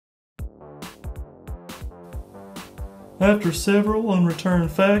After several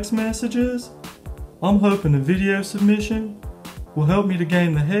unreturned fax messages, I'm hoping a video submission will help me to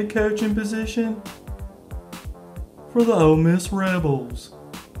gain the head coaching position for the Ole Miss Rebels.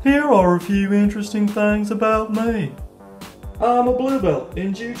 Here are a few interesting things about me. I'm a blue belt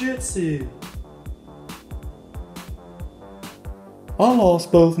in Jiu-Jitsu. I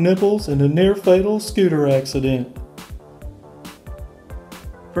lost both nipples in a near-fatal scooter accident.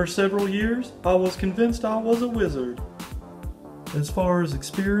 For several years, I was convinced I was a wizard. As far as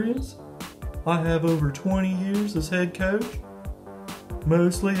experience, I have over 20 years as head coach,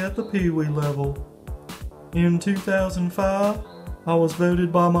 mostly at the Pee Wee level. In 2005, I was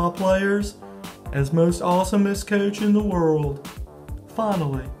voted by my players as most awesomest coach in the world.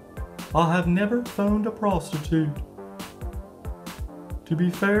 Finally, I have never phoned a prostitute. To be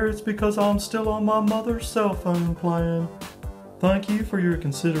fair, it's because I'm still on my mother's cell phone plan. Thank you for your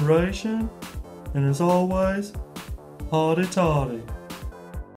consideration, and as always, hotty toddy.